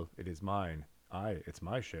 no, Will, it is mine. It's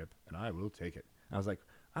my ship, and I will take it. I was like,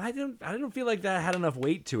 I don't feel like that had enough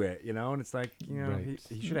weight to it, And it's like, Right.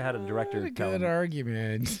 he should have had a director tell Good him.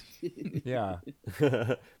 argument. Yeah.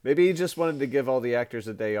 Maybe he just wanted to give all the actors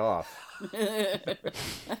a day off.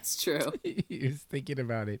 That's true. He was thinking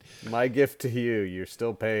about it. My gift to you. You're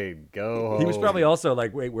still paid. Go home. He was probably also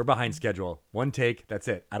like, wait, we're behind schedule. One take, that's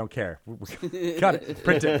it. I don't care. Got it.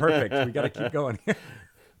 Print it. Perfect. We got to keep going.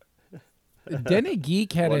 Denny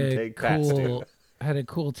Geek had One a take, Pat Stu.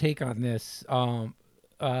 cool take on this.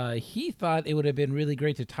 He thought it would have been really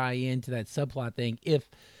great to tie into that subplot thing if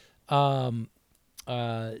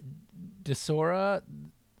Desora,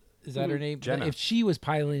 is that her name? Jenna. If she was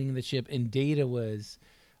piloting the ship and Data was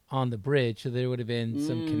on the bridge, so there would have been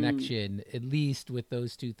some connection, at least with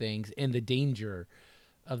those two things, and the danger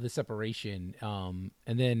of the separation. And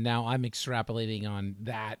then now I'm extrapolating on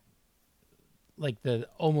that, like the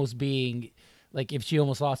almost being, like if she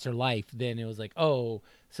almost lost her life, then it was like, oh,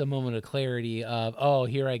 some moment of clarity of, oh,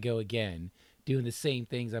 here I go again, doing the same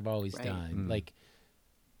things I've always done. Like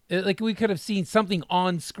we could have seen something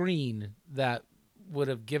on screen that would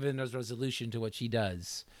have given us resolution to what she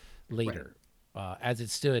does later. As it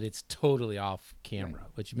stood, it's totally off camera,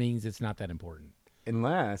 which means it's not that important.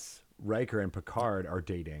 Unless Riker and Picard are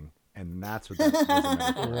dating, and that's what that was a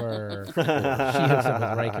metaphor. Or she hooks up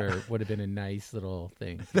with Riker would have been a nice little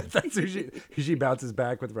thing. That's who she bounces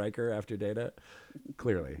back with Riker after Data.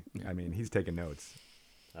 Clearly. I mean, he's taking notes.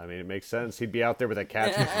 I mean, it makes sense. He'd be out there with a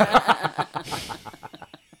catch.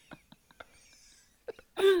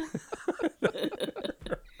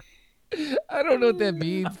 I don't know what that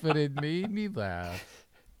means, but it made me laugh.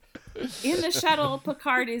 In the shuttle,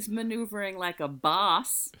 Picard is maneuvering like a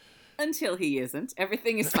boss until he isn't.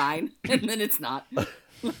 Everything is fine, and then it's not. And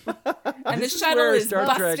the This is shuttle where is Star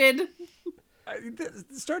Trek- busted.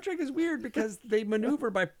 Star Trek is weird because they maneuver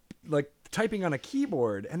by like typing on a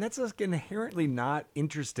keyboard, and that's like inherently not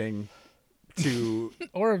interesting to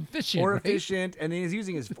Or efficient. or right? efficient. And he's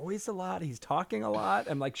using his voice a lot. He's talking a lot.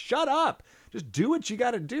 I'm like, shut up. Just do what you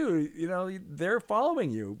got to do. They're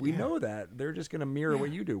following you. We know that. They're just going to mirror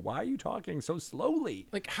what you do. Why are you talking so slowly?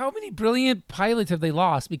 Like, how many brilliant pilots have they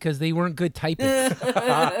lost because they weren't good typists?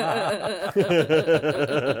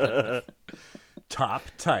 Top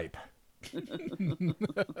type.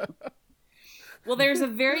 Well, there's a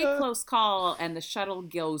very close call, and the shuttle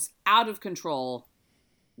goes out of control.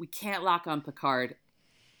 We can't lock on Picard.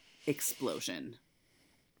 Explosion.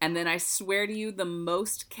 And then I swear to you, the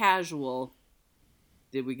most casual.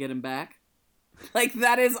 Did we get him back? Like,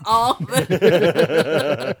 that is all.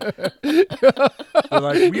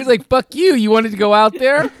 He's like, fuck you. You wanted to go out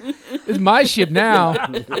there? It's my ship now.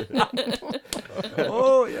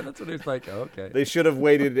 Oh, yeah, that's what it's like. Okay. They should have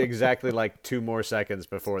waited exactly like 2 more seconds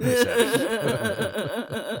before they said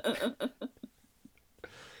it.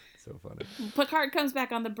 So funny. Picard comes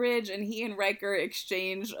back on the bridge, and he and Riker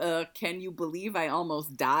exchange can you believe I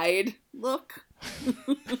almost died look.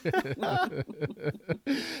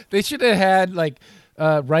 They should have had, like,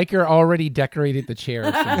 Riker already decorated the chair.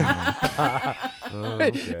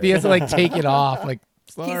 Okay. He has to, like, take it off, like,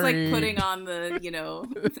 Sorry. He's like putting on the,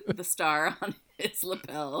 the star on his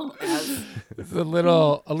lapel as It's a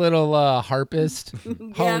little harpist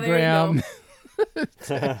Yeah, there you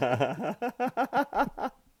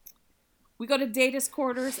hologram. We go to Data's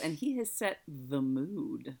quarters, and he has set the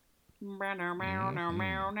mood.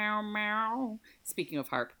 Speaking of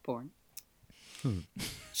harp porn.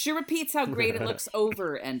 She repeats how great it looks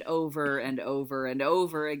over and over and over and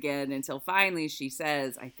over again until finally she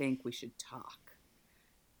says, I think we should talk.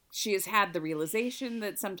 She has had the realization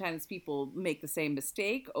that sometimes people make the same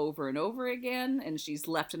mistake over and over again, and she's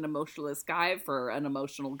left an emotionless guy for an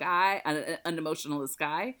emotionalist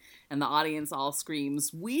guy, and the audience all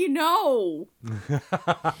screams, "We know!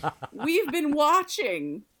 We've been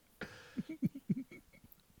watching!"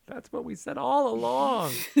 That's what we said all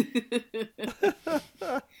along.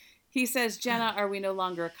 He says, Jenna, are we no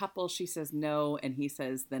longer a couple? She says no, and he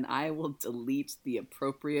says, then I will delete the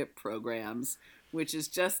appropriate programs, which is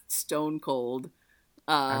just stone cold.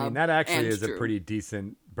 I mean, that actually is true. a pretty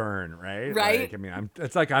decent burn, right? Right? Like, I mean,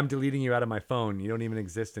 it's like I'm deleting you out of my phone. You don't even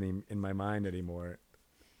exist in my mind anymore.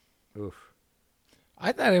 Oof.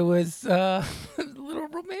 I thought it was a little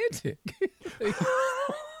romantic.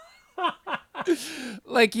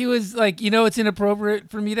 Like he was like, it's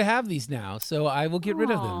inappropriate for me to have these now, so I will get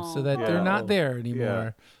rid of them so that they're not there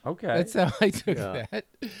anymore. Yeah. Okay. That's how I took that.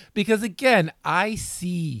 Because again, I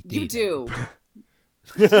see Data. You do.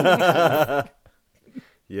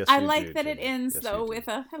 Yes, I you like do, that it Jenny. ends, Yes, though, you do. with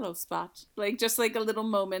a hello spot. Just like a little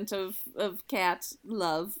moment of cat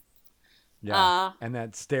love. Yeah. And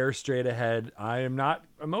that stare straight ahead. I am not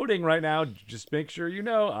emoting right now. Just make sure you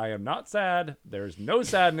know I am not sad. There's no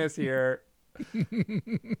sadness here.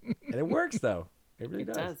 And it works, though. It really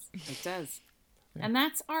does. It does. And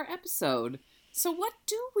that's our episode. So what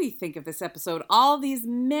do we think of this episode? All these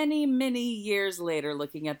many, many years later,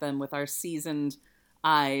 looking at them with our seasoned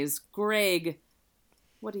eyes. Greg,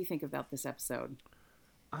 what do you think about this episode?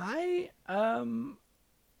 I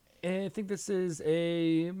think this is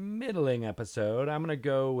a middling episode. I'm going to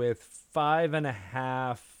go with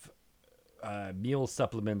 5.5 meal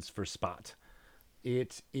supplements for Spot.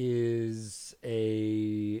 It is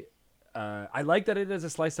I like that it is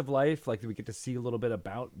a slice of life. Like we get to see a little bit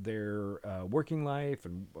about their working life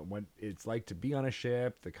and what it's like to be on a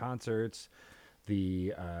ship, the concerts,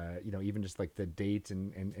 the even just like the dates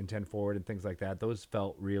and 10 Forward and things like that. Those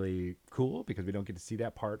felt really cool because we don't get to see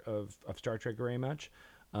that part of Star Trek very much.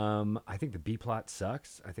 I think the B plot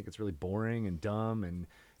sucks. I think it's really boring and dumb, and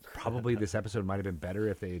probably this episode might have been better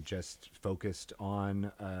if they had just focused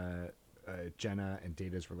on Jenna and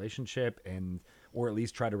Data's relationship, or at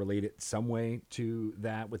least try to relate it some way to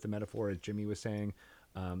that with the metaphor, as Jimmy was saying.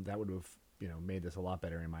 That would have made this a lot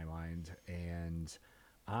better in my mind. And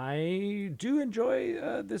I do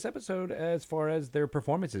enjoy this episode as far as their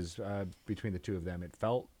performances between the two of them. It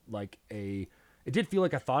felt like it did feel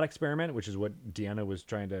like a thought experiment, which is what Deanna was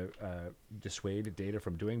trying to dissuade Data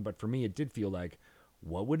from doing. But for me, it did feel like,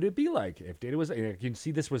 what would it be like if Data was, you can see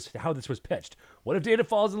this was how this was pitched. What if Data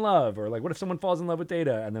falls in love? Or like, what if someone falls in love with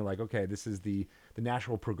Data? And they're like, okay, this is the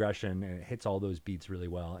natural progression, and it hits all those beats really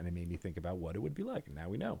well. And it made me think about what it would be like. And now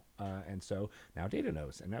we know. And so now Data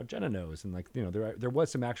knows, and now Jenna knows. And like, there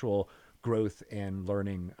was some actual growth and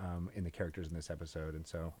learning in the characters in this episode. And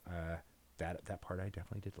so that part I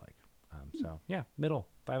definitely did like. So yeah, middle,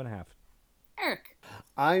 5.5. Eric.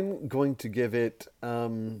 I'm going to give it,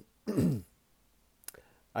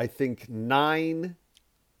 I think 9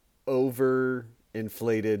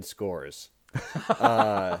 overinflated scores.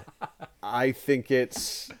 I think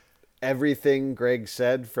it's everything Greg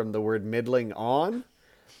said from the word middling on.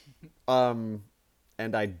 And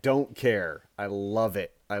I don't care. I love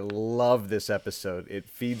it. I love this episode. It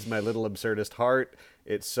feeds my little absurdist heart.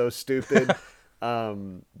 It's so stupid.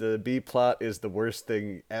 The B plot is the worst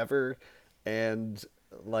thing ever. And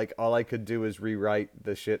like all I could do is rewrite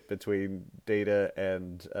the shit between Data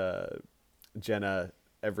and Jenna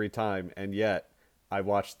every time, and yet I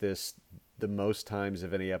watched this the most times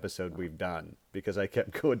of any episode we've done because I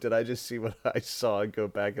kept going, did I just see what I saw, and go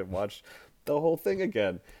back and watch the whole thing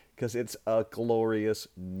again because it's a glorious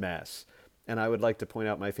mess. And I would like to point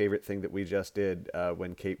out my favorite thing that we just did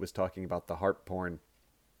when Kate was talking about the harp porn.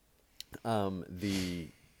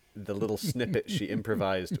 The little snippet she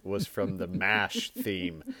improvised was from the MASH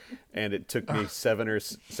theme, and it took me 7 or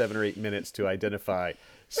 8 minutes to identify.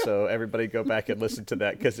 So everybody go back and listen to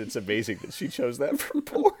that because it's amazing that she chose that for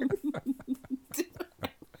porn.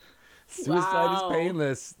 Suicide is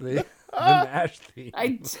painless. The MASH theme.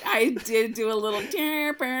 I did do a little.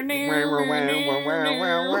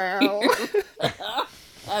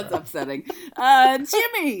 That's upsetting.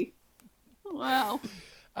 Jimmy, Wow.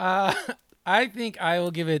 I think I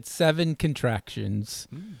will give it 7 contractions.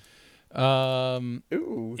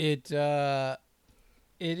 Ooh. It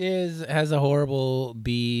has a horrible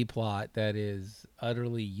B plot that is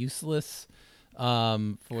utterly useless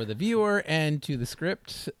for the viewer and to the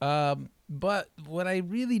script. But what I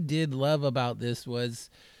really did love about this was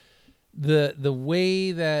the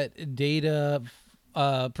way that Data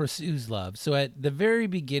pursues love. So at the very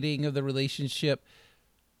beginning of the relationship,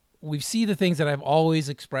 we see the things that I've always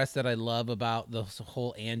expressed that I love about the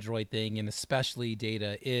whole android thing, and especially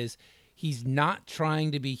Data, is he's not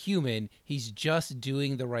trying to be human. He's just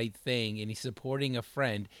doing the right thing, and he's supporting a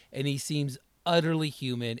friend, and he seems utterly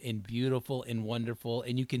human and beautiful and wonderful,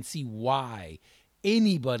 and you can see why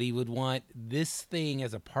anybody would want this thing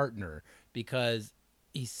as a partner, because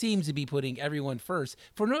he seems to be putting everyone first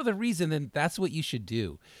for no other reason than that's what you should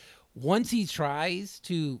do. Once he tries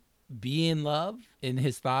to be in love in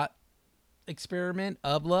his thought experiment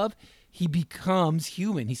of love, he becomes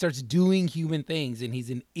human. He starts doing human things, and he's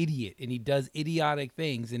an idiot, and he does idiotic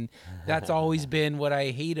things. And that's always been what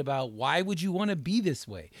I hate about, why would you want to be this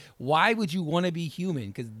way? Why would you want to be human?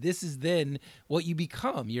 Because this is then what you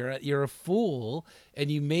become. You're a fool,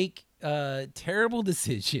 and you make terrible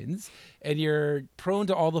decisions, and you're prone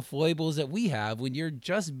to all the foibles that we have. When you're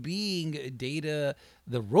just being Data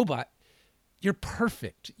the robot, you're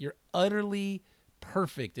perfect. You're utterly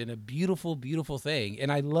perfect and a beautiful, beautiful thing.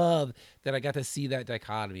 And I love that I got to see that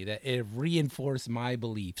dichotomy, that it reinforced my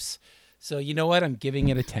beliefs. So you know what? I'm giving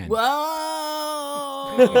it a 10. Whoa!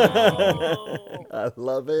 I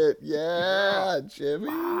love it. Yeah, Jimmy.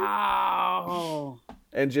 Wow.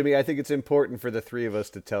 And Jimmy, I think it's important for the three of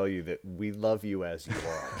us to tell you that we love you as you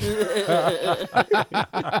are.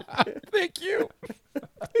 Thank you.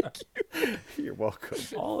 You're welcome.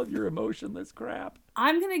 All of your emotionless crap.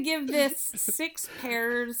 I'm going to give this 6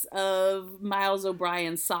 pairs of Miles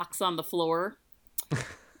O'Brien socks on the floor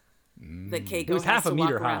that Keiko It was has half to a walk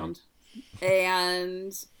meter high. around.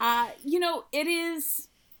 And, it is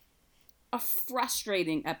a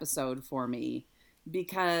frustrating episode for me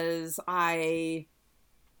because I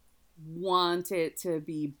want it to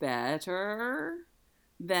be better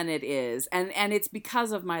than it is. And it's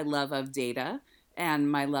because of my love of Data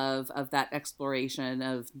and my love of that exploration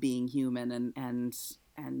of being human and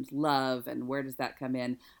love, and where does that come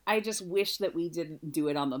in. I just wish that we didn't do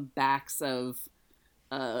it on the backs of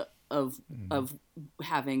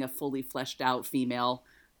having a fully fleshed out female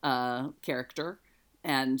character,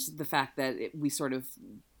 and the fact that we sort of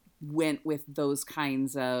went with those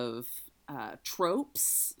kinds of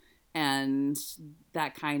tropes and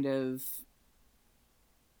that kind of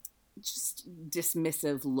just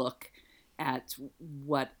dismissive look at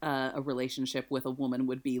what a relationship with a woman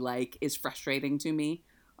would be like is frustrating to me.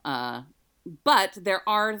 But there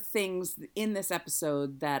are things in this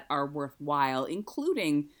episode that are worthwhile,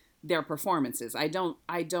 including their performances. I don't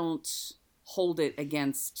hold it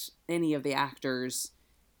against any of the actors.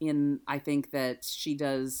 I think that she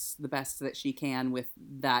does the best that she can with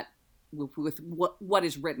what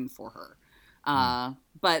is written for her.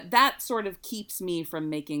 But that sort of keeps me from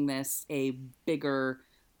making this a bigger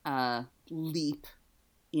leap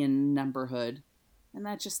in numberhood, and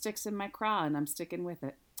that just sticks in my craw, and I'm sticking with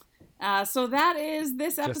it. So that is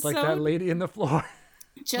this episode. Just like that lady in the floor.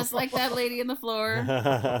 Just like that lady in the floor.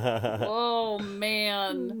 Oh,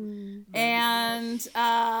 man. And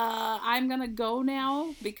I'm going to go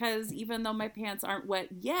now, because even though my pants aren't wet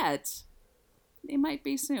yet, they might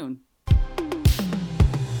be soon.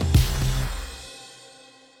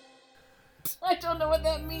 I don't know what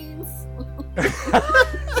that means. I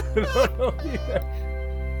don't know either.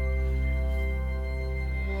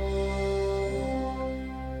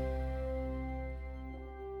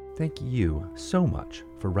 Thank you so much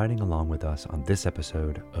for riding along with us on this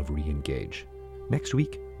episode of Reengage. Next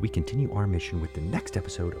week, we continue our mission with the next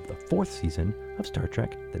episode of the 4th season of Star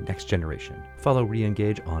Trek: The Next Generation. Follow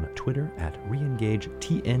Reengage on Twitter at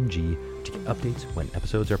ReengageTNG to get updates when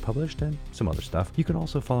episodes are published and some other stuff. You can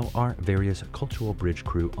also follow our various Cultural Bridge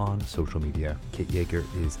crew on social media. Kate Yeager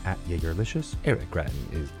is at Yeagerlicious, Eric Gratton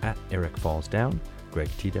is at Eric Falls Down, Greg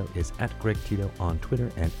Tito is at Greg Tito on Twitter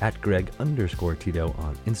and at Greg_Tito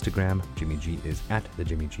on Instagram. Jimmy G is at the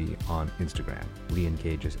Jimmy G on Instagram.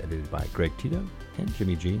 Reengage is edited by Greg Tito and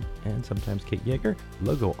Jimmy G and sometimes Kate Yeager.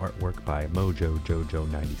 Logo artwork by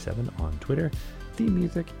MojoJojo97 on Twitter. Theme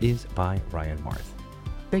music is by Ryan Marth.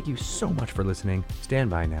 Thank you so much for listening. Stand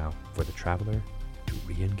by now for the Traveler to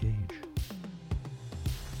Reengage.